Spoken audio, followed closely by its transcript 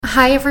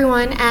Hi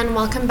everyone, and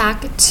welcome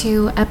back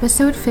to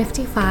episode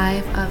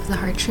 55 of the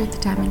Hard Truth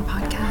Diamond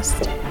podcast.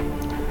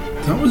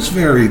 That was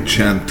very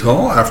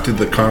gentle after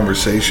the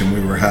conversation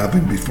we were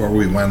having before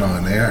we went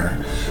on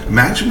air.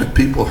 Imagine if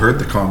people heard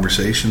the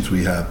conversations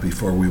we had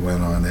before we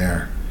went on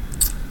air.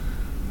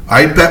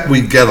 I bet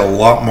we'd get a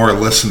lot more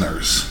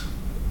listeners.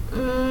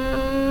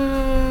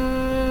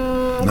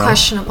 No?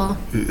 Questionable.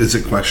 Is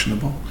it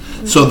questionable?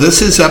 So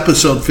this is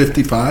episode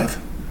 55?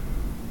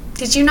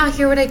 Did you not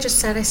hear what I just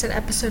said? I said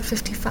episode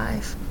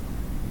 55.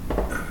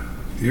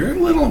 You're a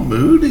little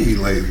moody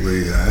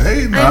lately,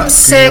 eh? I'm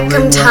sick,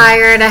 I'm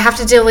tired, I have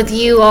to deal with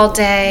you all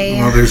day.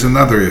 Well, there's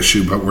another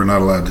issue, but we're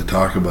not allowed to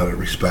talk about it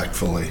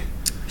respectfully.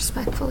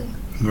 Respectfully.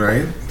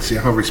 Right? See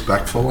how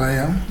respectful I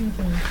am?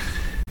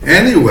 Mm-hmm.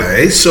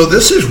 Anyway, so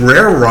this is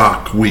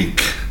RareRock Week.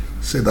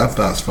 Say that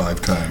fast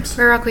 5 times.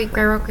 RareRock Week,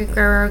 RareRock Week,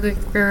 RareRock Week,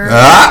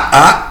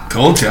 RareRock.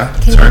 Told ya.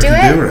 Can you do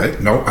it? Right?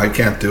 No, I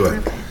can't do it.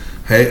 Okay.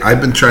 Hey, I've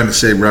been trying to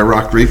say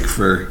RareRock Week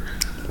for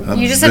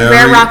you just said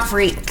RareRock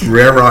Week.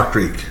 RareRock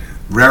Week.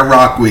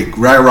 RareRock Week.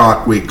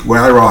 RareRock Week.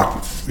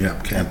 RareRock. Yeah,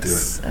 can't do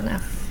it.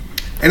 Enough.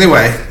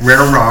 Anyway,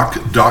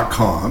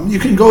 rarerock.com. You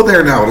can go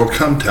there now. It'll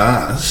come to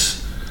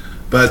us.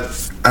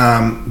 But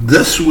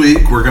this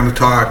week we're going to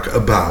talk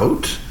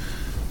about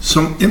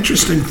some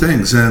interesting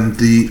things and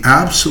the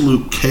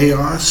absolute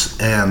chaos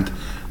and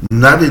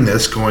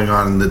nuttiness going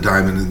on in the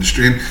diamond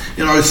industry. And,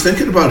 you know, I was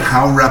thinking about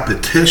how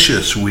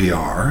repetitious we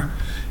are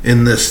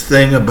in this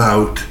thing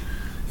about,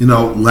 you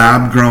know,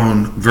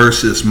 lab-grown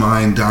versus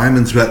mined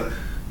diamonds. But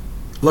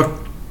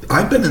look,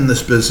 I've been in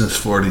this business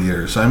 40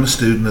 years. I'm a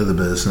student of the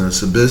business.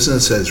 The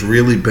business has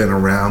really been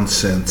around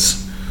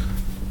since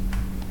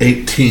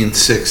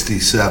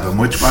 1867,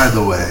 which, by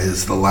the way,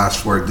 is the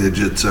last 4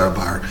 digits of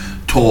our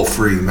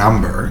toll-free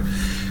number.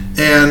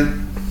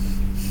 And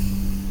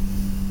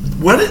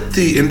what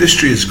the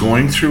industry is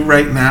going through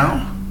right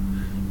now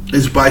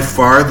is by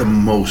far the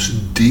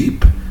most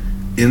deep,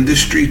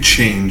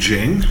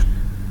 industry-changing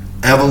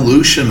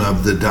evolution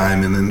of the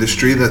diamond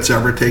industry that's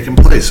ever taken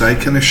place. I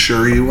can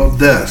assure you of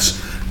this.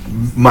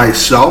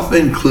 Myself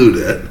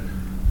included,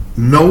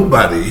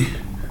 nobody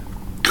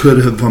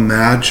could have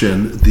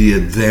imagined the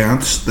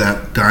advance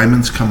that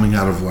diamonds coming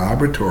out of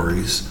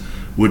laboratories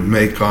would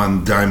make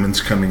on diamonds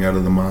coming out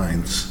of the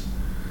mines.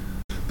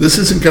 This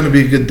isn't going to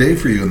be a good day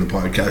for you in the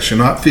podcast. You're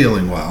not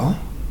feeling well.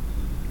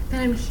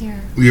 But I'm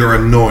here. You're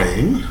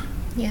annoying.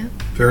 Yeah.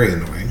 Very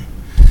annoying.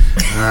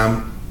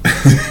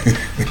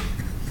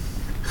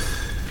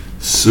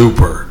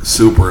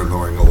 Super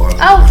annoying. A lot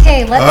of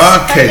Okay,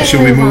 let's Okay,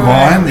 should we move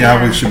on?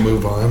 Yeah, we should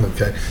move on.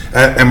 Okay.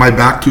 Am I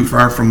back too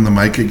far from the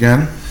mic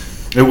again?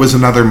 It was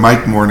another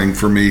mic morning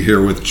for me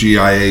here with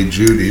GIA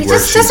Judy. He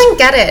just doesn't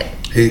get it.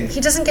 He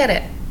doesn't get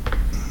it.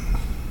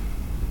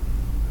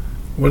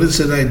 What is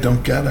it I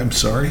don't get? I'm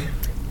sorry.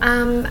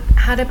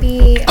 How to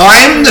be...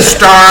 I'm the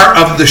star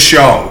of the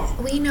show.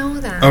 We know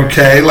that.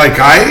 Okay, like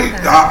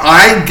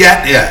I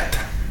get it.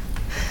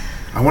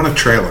 I want a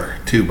trailer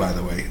too, by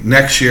the way.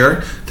 Next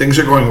year, things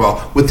are going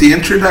well. With the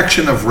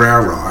introduction of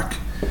RareRock,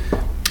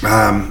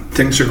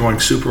 things are going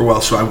super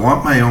well. So I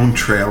want my own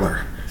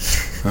trailer.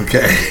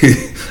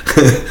 Okay.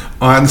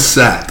 On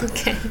set.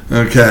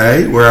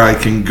 Okay, where I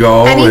can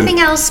go. Anything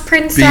else,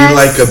 princess? Be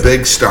like a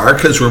big star,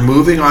 because we're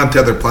moving on to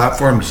other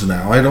platforms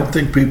now. I don't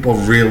think people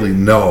really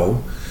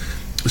know.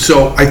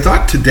 So I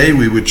thought today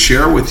we would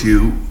share with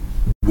you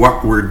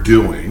what we're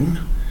doing,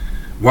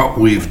 what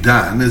we've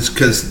done, is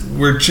because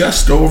we're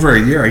just over a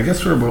year. I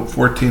guess we're about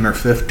 14 or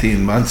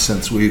 15 months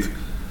since we've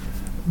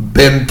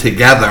been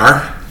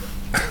together.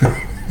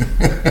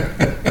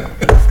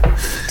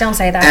 Don't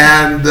say that.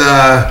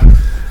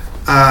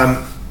 And,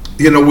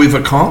 you know, we've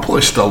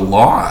accomplished a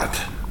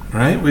lot,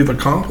 right? We've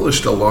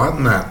accomplished a lot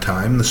in that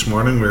time. This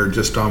morning we were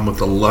just on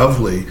with a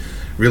lovely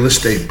real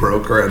estate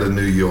broker out of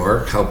New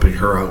York, helping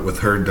her out with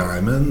her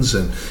diamonds.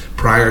 And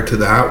prior to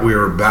that, we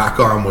were back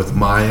on with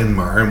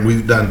Myanmar, and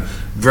we've done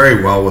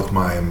very well with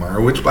Myanmar,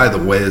 which, by the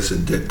way, is a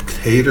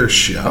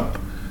dictatorship.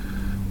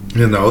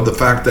 You know, the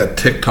fact that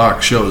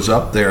TikTok shows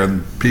up there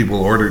and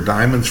people order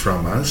diamonds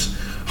from us.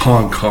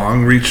 Hong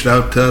Kong reached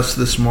out to us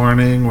this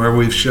morning where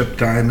we've shipped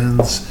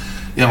diamonds.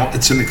 You know,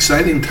 it's an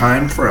exciting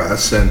time for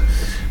us, and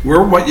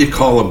we're what you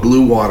call a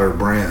blue water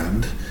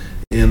brand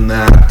in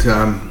that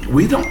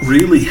we don't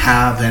really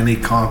have any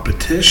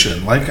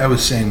competition. Like I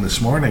was saying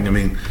this morning, I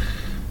mean,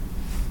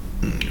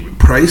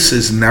 price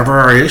is never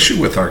our issue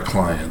with our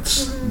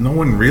clients. No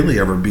one really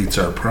ever beats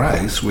our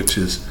price, which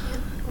is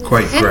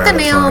quite gratifying. Hit the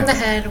nail on the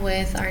head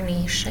with our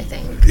niche, I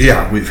think.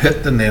 Yeah, we've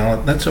hit the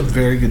nail. That's a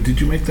very good...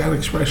 Did you make that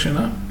expression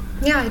up?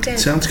 Yeah, I did. It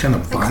sounds kind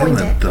of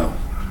violent, though.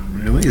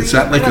 Really? Is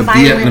that like I'm a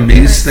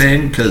Vietnamese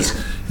thing? Because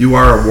you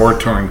are a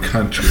war-torn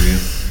country.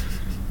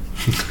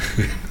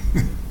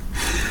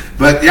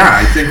 But yeah,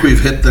 I think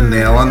we've hit the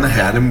nail on the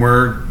head, and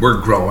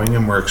we're growing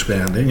and we're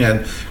expanding,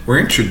 and we're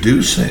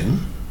introducing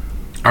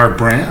our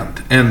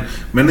brand. And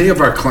many of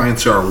our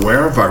clients are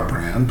aware of our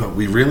brand, but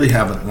we really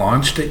haven't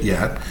launched it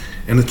yet.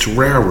 And it's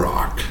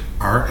RareRock,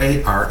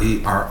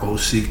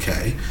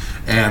 RareRock.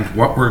 And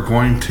what we're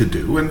going to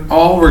do, and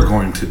all we're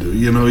going to do,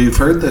 you've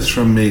heard this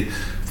from me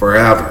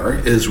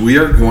forever, is we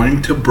are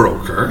going to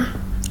broker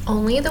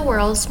only the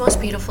world's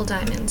most beautiful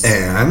diamonds.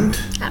 And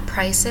at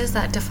prices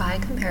that defy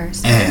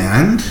comparison.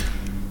 And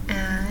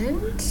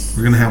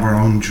we're going to have our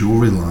own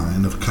jewelry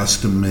line of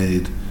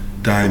custom-made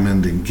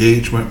diamond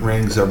engagement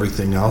rings,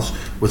 everything else,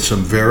 with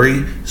some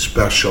very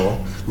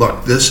special.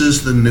 Look, this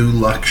is the new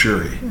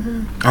luxury.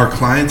 Our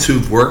clients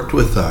who've worked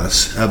with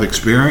us have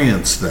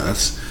experienced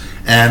this,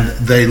 and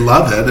they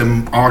love it,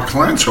 and our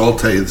clients will all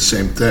tell you the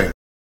same thing.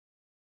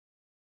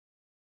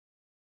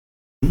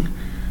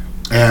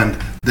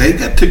 And they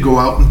get to go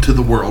out into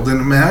the world, and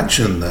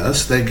imagine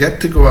this, they get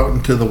to go out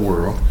into the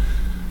world.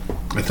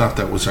 I thought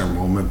that was our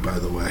moment, by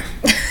the way.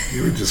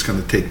 You were just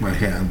going to take my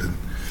hand and...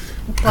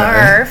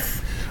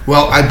 Barf.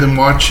 Well, I've been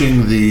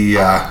watching the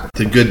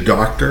Good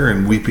Doctor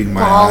and weeping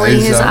my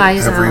eyes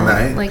out every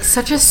night. Like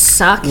such a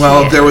suck.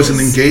 Well, there was an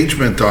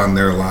engagement on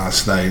there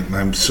last night, and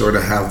I'm sort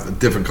of have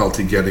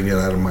difficulty getting it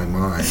out of my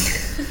mind.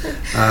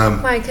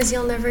 Why? Because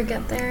you'll never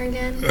get there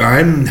again?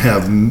 I'm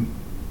having...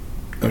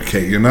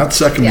 Okay, you're not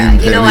sucking me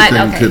into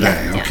anything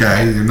today,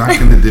 okay? You're not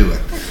going to do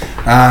it.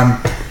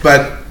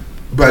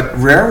 But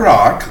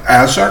RareRock,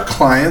 as our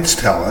clients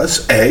tell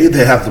us, A,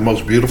 they have the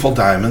most beautiful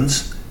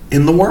diamonds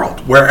in the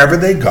world. Wherever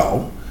they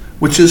go,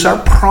 which is our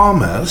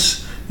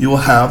promise, you will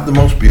have the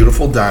most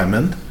beautiful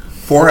diamond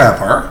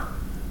forever.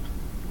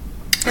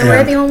 And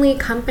we're the only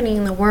company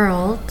in the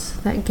world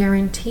that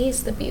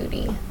guarantees the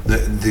beauty.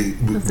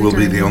 We'll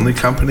be the only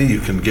company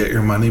you can get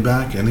your money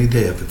back any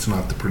day if it's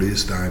not the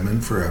prettiest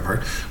diamond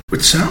forever,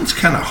 which sounds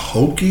kind of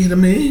hokey to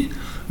me.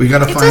 We got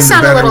to find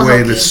a better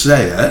way to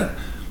say it.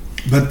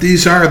 But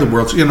these are the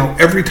world's,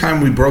 every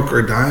time we broker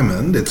a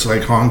diamond, it's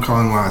like Hong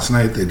Kong last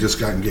night, they just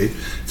got engaged.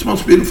 It's the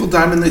most beautiful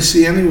diamond they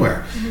see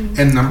anywhere.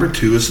 And number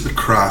two is the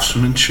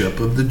craftsmanship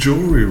of the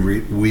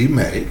jewelry we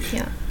make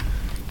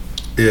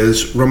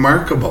is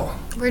remarkable.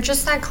 We're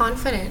just that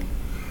confident,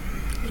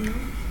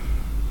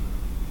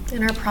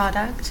 in our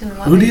product and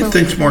what Who do you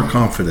think's more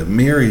confident,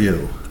 me or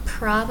you?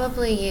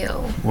 Probably you.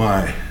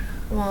 Why?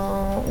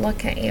 Well,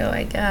 look at you,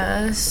 I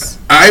guess.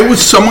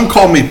 Someone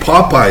called me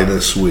Popeye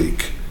this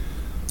week.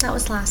 That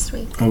was last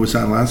week. Oh, was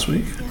that last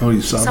week? Yeah. Oh,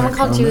 you saw Someone that?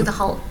 Someone called you the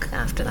Hulk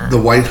after that. The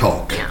White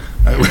Hulk. Yeah.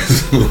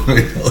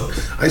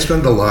 I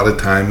spend a lot of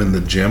time in the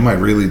gym. I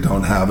really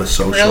don't have a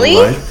social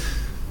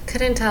life.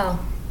 Couldn't tell.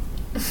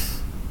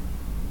 Is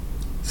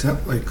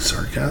that like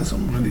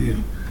sarcasm? What do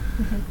you...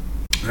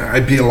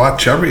 I'd be a lot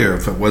chubbier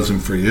if it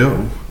wasn't for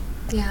you.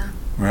 Yeah.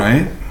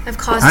 Right?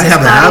 I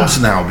have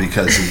abs now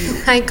because of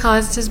you. I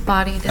caused his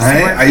body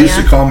dysmorphia. I used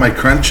to call my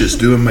crunches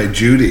doing my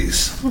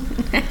Judys.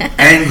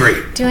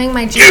 Angry. Doing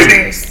my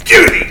Judys.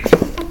 Judy!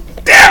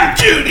 Damn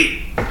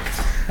Judy!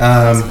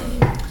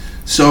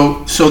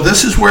 So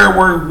this is where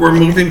we're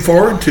moving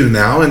forward to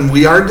now, and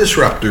we are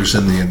disruptors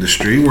in the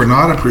industry. We're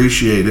not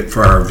appreciated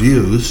for our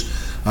views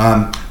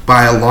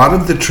by a lot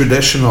of the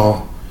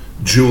traditional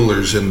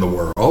jewelers in the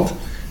world.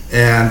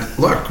 And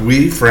look,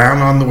 we frown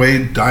on the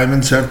way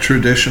diamonds have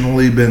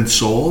traditionally been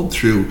sold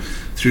through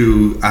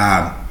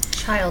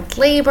child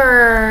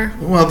labor.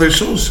 Well, there's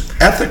those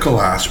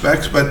ethical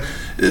aspects, but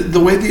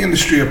the way the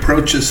industry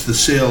approaches the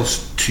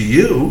sales to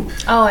you...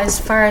 Oh, as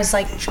far as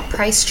like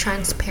price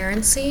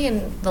transparency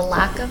and the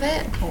lack of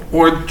it?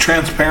 Or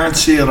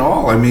transparency at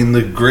all. I mean,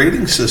 the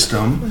grading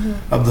system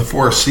of the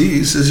 4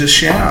 C's is a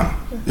sham.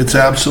 It's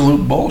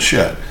absolute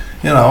bullshit.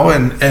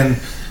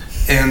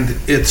 And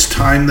it's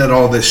time that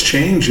all this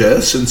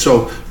changes. And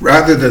so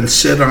rather than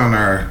sit on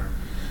our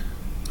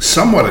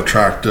somewhat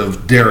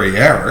attractive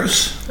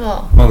derrieres,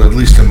 well, at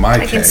least in my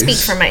case. I can speak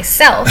for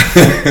myself.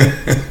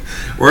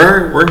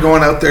 We're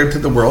going out there to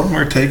the world, and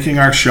we're taking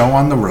our show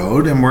on the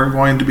road, and we're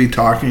going to be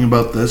talking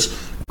about this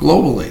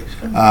globally.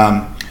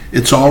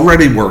 It's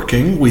already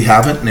working. We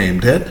haven't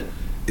named it.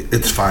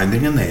 It's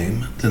finding a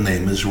name. The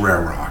name is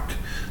RareRock.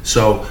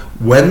 So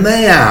when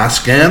they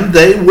ask, and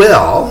they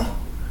will,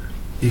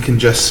 you can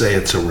just say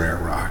it's a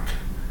RareRock.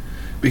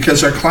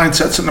 Because our clients,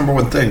 that's the number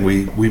one thing.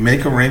 We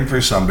make a ring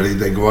for somebody,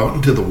 they go out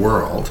into the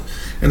world,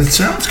 and it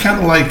sounds kind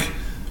of like,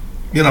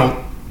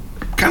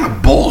 kind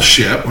of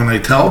bullshit when I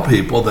tell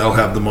people they'll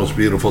have the most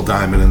beautiful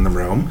diamond in the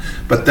room.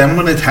 But then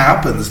when it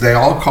happens, they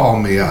all call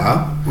me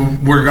up.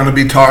 We're going to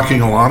be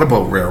talking a lot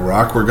about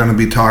RareRock. We're going to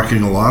be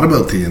talking a lot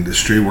about the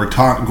industry. We're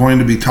going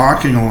to be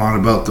talking a lot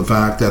about the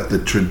fact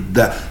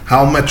that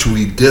how much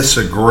we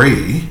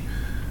disagree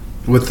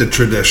with the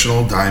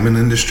traditional diamond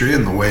industry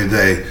and the way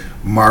they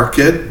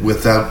market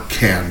without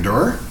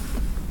candor.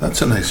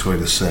 That's a nice way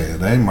to say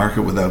it, eh?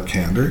 Market without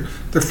candor.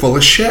 They're full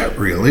of shit,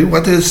 really.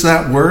 What is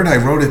that word? I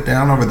wrote it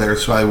down over there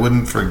so I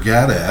wouldn't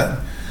forget it.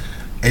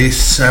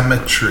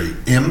 Asymmetry.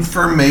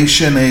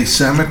 Information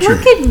asymmetry.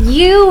 Look at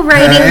you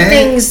writing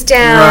things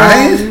down.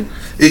 Right?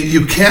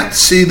 You can't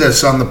see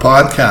this on the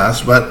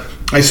podcast, but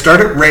I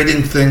started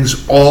writing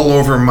things all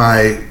over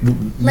my...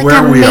 Like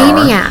where we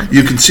maniac. are.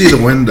 You can see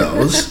the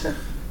windows.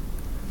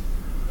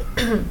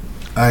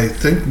 I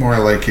think more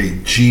like a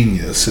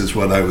genius is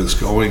what I was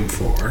going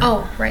for.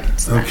 Oh, right.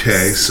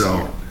 Okay,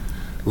 so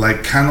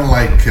kind of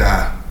like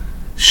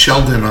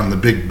Sheldon on The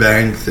Big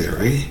Bang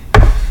Theory.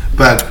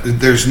 But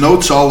there's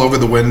notes all over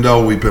the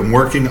window.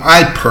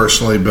 I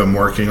personally have been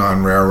working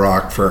on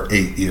RareRock for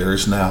 8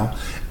 years now.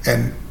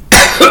 And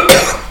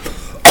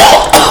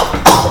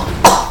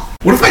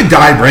what if I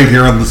died right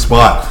here on the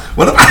spot?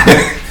 What if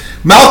I...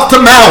 Mouth to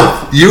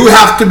mouth. You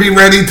have to be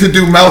ready to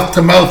do mouth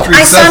to mouth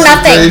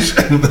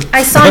resuscitation.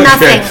 I saw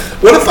nothing.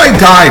 What if I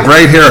died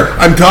right here?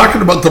 I'm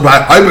talking about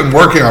I've been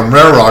working on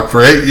RareRock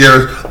for 8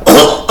 years,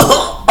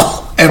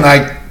 and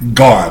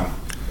gone.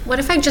 What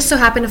if I just so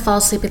happen to fall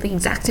asleep at the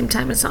exact same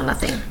time and saw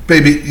nothing?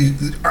 Baby,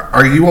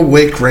 are you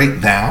awake right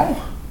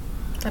now?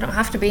 I don't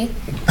have to be.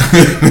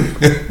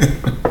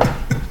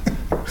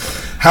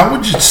 How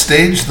would you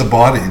stage the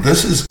body?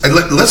 Listen.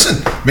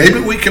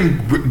 Maybe we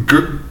can.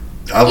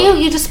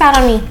 You just spat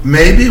on me.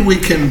 Maybe we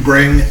can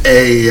bring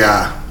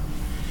a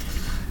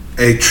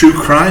true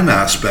crime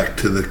aspect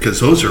to because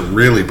those are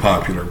really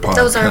popular podcasts.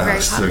 Those are very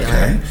popular.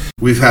 Okay,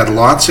 we've had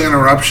lots of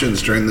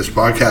interruptions during this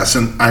podcast,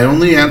 and I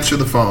only answer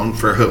the phone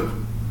for who?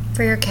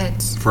 For your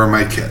kids. For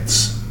my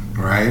kids,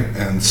 right?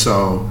 And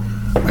so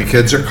my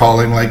kids are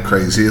calling like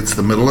crazy. It's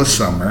the middle of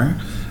summer.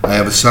 I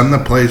have a son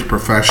that plays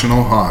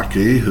professional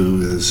hockey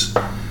who is,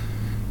 I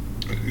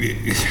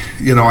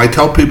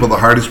tell people the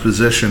hardest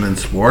position in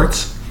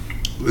sports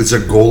is a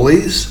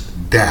goalie's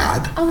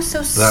dad. Oh, so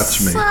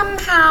that's me.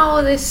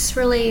 Somehow this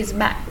relays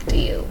back to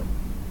you.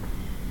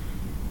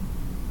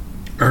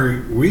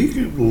 Are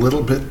we a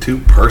little bit too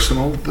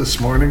personal this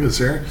morning? Is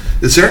there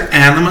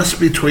animus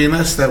between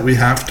us that we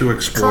have to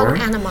explore? Called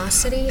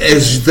animosity?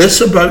 Is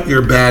this about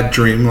your bad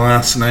dream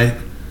last night?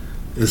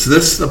 Is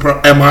this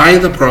am I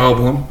the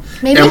problem?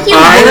 Maybe am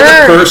I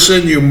the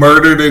person you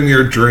murdered in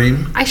your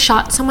dream? I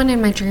shot someone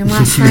in my dream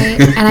last night,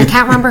 and I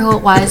can't remember who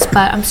it was,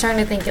 but I'm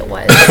starting to think it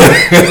was.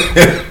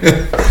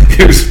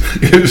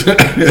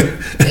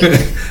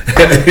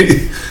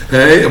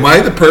 Hey, am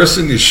I the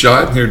person you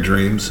shot in your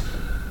dreams?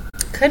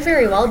 Could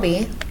very well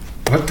be.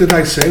 What did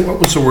I say? What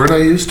was the word I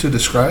used to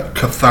describe?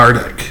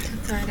 Cathartic.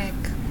 Cathartic.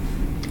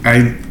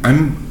 I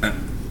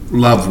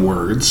love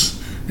words,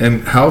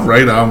 and how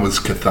right on was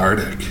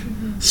cathartic.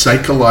 Mm-hmm.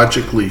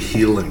 Psychologically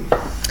healing.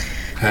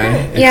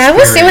 Okay? Yeah,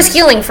 it was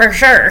healing for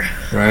sure.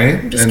 Right?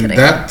 I'm just kidding.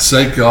 That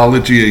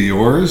psychology of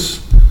yours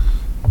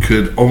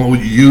could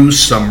use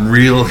some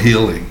real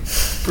healing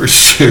for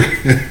sure.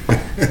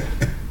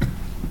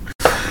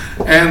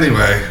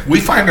 Anyway, we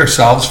find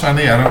ourselves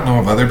funny. I don't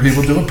know if other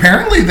people do.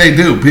 Apparently they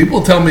do.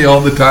 People tell me all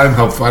the time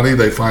how funny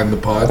they find the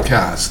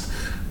podcast.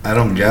 I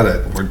don't get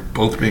it. We're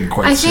both being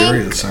quite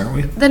serious, aren't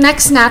we? The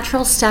next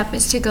natural step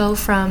is to go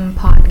from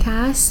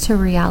podcast to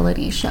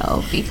reality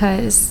show,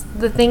 because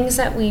the things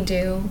that we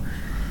do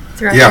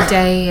throughout the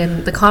day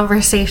and the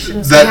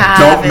conversations that we have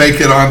don't make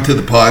it onto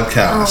the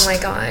podcast. Oh my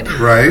God.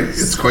 Right?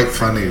 It's quite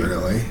funny,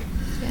 really.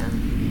 Yeah.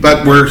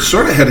 But we're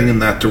sort of heading in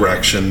that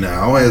direction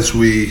now as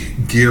we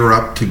gear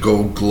up to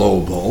go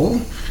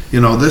global.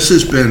 This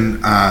has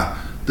been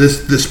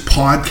this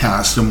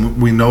podcast,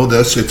 and we know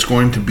this, it's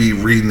going to be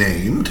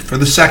renamed for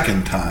the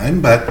second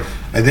time, but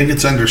I think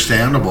it's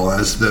understandable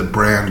as the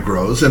brand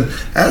grows and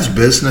as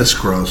business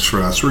grows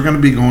for us. We're going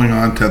to be going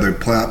on to other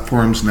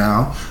platforms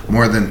now,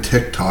 more than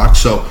TikTok,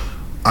 so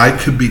I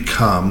could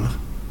become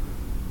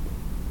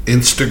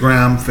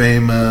Instagram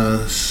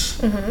famous,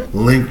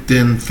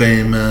 LinkedIn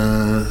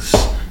famous,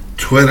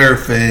 Twitter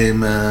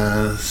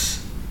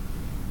famous,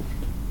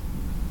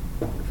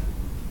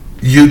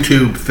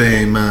 YouTube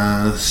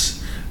famous,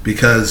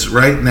 because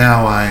right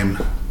now I'm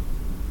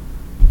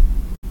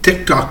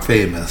TikTok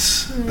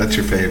famous. That's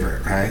your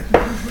favorite, right?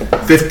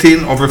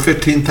 Over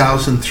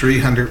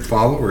 15,300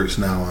 followers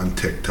now on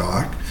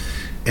TikTok,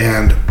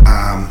 and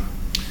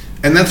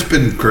that's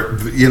been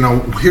great.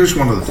 Here's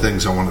one of the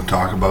things I want to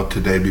talk about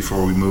today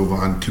before we move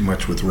on too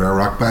much with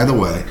RareRock. By the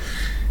way,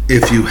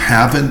 if you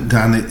haven't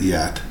done it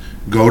yet,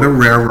 go to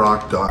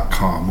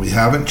rarerock.com. We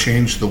haven't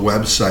changed the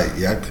website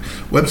yet.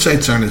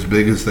 Websites aren't as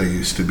big as they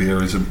used to be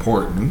or as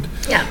important.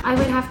 Yeah, I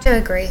would have to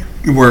agree.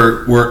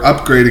 We're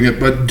upgrading it,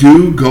 but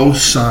do go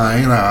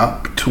sign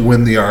up to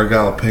win the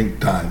Argyle Pink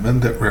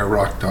Diamond at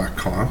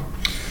rarerock.com.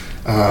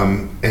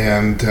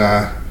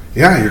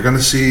 You're going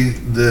to see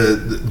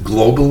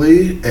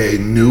globally a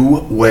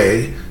new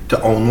way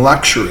to own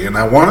luxury. And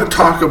I want to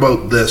talk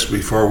about this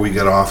before we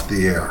get off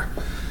the air.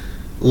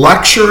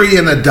 Luxury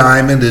in a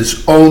diamond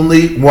is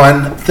only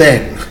one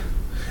thing.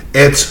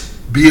 It's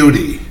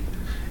beauty.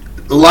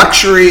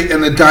 Luxury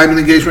in a diamond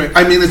engagement,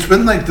 it's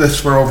been like this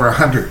for over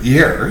 100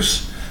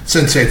 years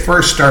since they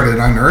first started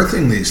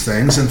unearthing these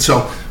things. And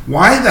so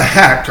why the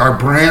heck are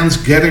brands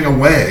getting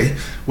away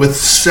with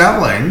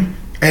selling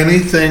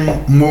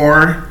anything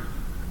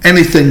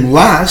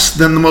less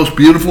than the most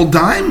beautiful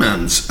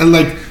diamonds? And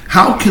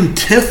how can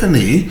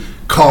Tiffany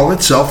call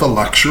itself a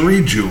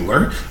luxury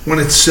jeweler when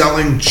it's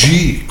selling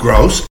G,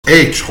 gross,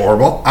 H,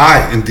 horrible,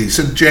 I,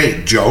 indecent,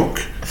 J, joke,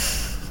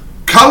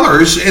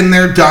 colors in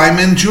their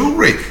diamond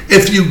jewelry?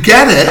 If you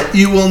get it,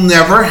 you will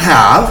never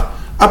have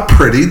a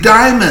pretty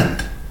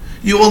diamond.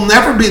 You will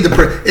never be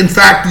the in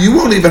fact, you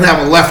won't even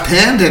have a left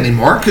hand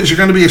anymore because you're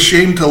going to be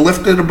ashamed to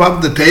lift it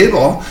above the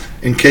table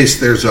in case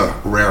there's a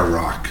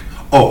RareRock.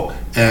 Oh,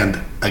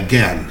 and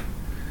again,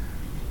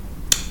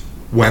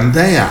 when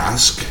they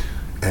ask,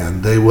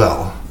 and they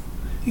will,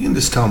 you can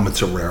just tell them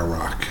it's a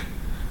RareRock.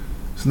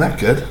 Isn't that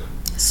good?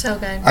 So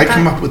good. I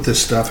came up with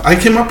this stuff. I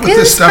came up with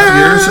this stuff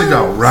years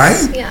ago,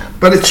 right? Yeah.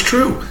 But it's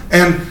true.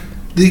 And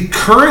the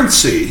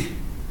currency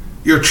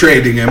you're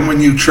trading in when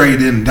you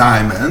trade in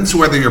diamonds,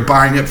 whether you're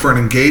buying it for an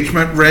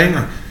engagement ring,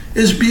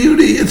 is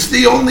beauty. It's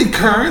the only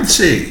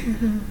currency.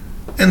 Mm-hmm.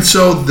 And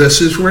so this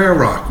is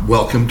RareRock.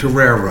 Welcome to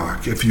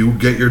RareRock. If you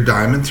get your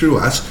diamond through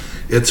us,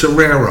 it's a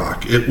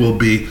RareRock. It will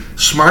be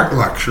smart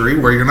luxury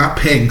where you're not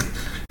paying,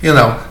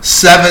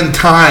 7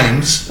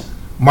 times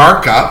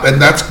markup,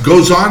 and that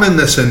goes on in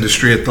this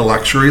industry at the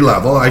luxury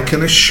level. I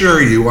can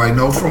assure you, I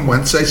know from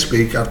whence I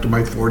speak after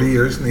my 40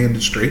 years in the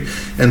industry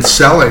and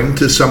selling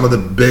to some of the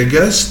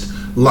biggest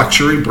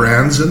luxury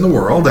brands in the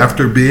world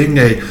after being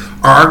a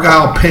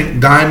Argyle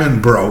Pink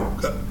Diamond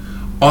Broke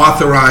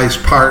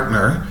authorized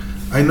partner.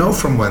 I know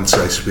from whence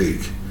I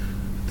speak.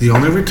 The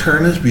only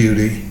return is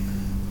beauty.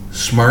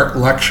 Smart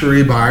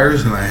luxury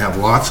buyers, and I have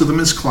lots of them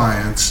as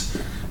clients.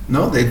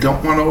 No, they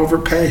don't want to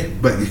overpay,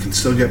 but you can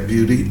still get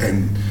beauty,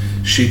 and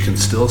she can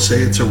still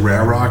say it's a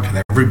RareRock,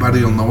 and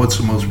everybody will know it's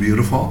the most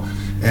beautiful,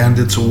 and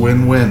it's a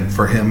win-win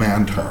for him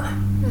and her,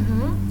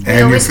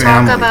 and your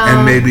family,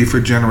 and maybe for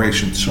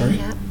generations. Sorry?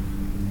 Yep.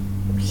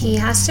 He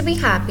has to be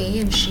happy,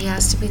 and she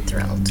has to be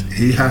thrilled.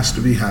 He has to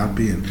be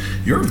happy, and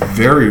you're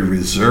very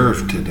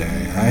reserved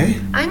today, eh?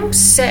 I'm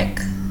sick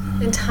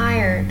and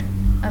tired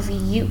of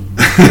you.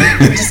 I'm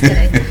just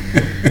kidding.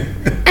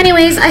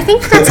 Anyways, I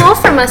think that's all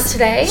from us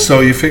today.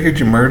 So you figured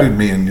you murdered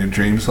me in your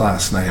dreams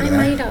last night, I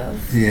might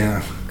have.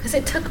 Yeah. Because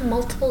it took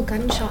multiple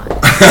gunshots.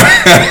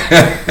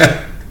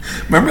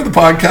 Remember the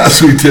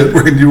podcast we did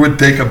where you would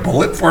take a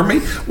bullet for me?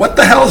 What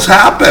the hell's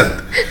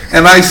happened?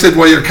 And I said,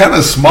 well, you're kind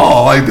of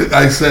small.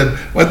 I said,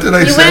 what did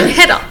I say?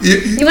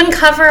 You wouldn't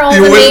cover all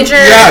the major...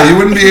 Yeah, you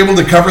wouldn't be able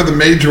to cover the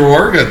major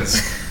organs.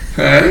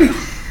 Hey?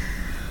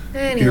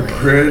 Anyways. You're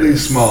pretty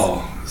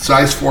small.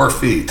 Size 4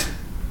 feet.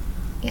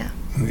 Yeah.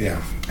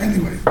 Yeah.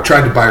 Anyway,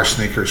 tried to buy her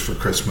sneakers for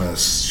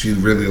Christmas. She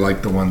really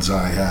liked the ones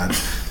I had.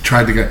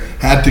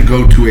 Had to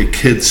go to a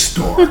kid's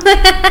store.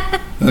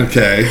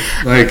 Okay.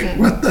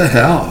 What the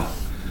hell?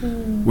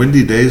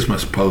 Windy days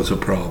must pose a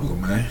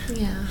problem, eh?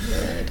 Yeah,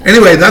 really does.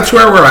 Anyway, that's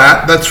where we're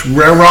at. That's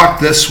RareRock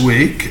this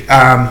week.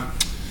 And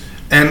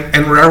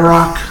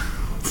RareRock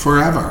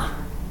forever.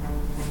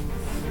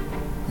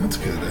 That's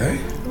good, eh?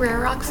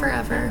 RareRock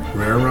forever.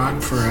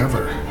 RareRock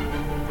forever.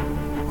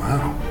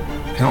 Wow.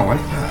 Kind of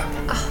like that.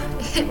 Oh,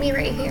 it hit me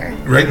right here.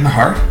 Right in the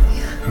heart?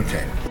 Yeah.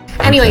 Okay.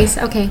 Anyways,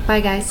 okay.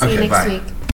 Bye, guys. See you next week.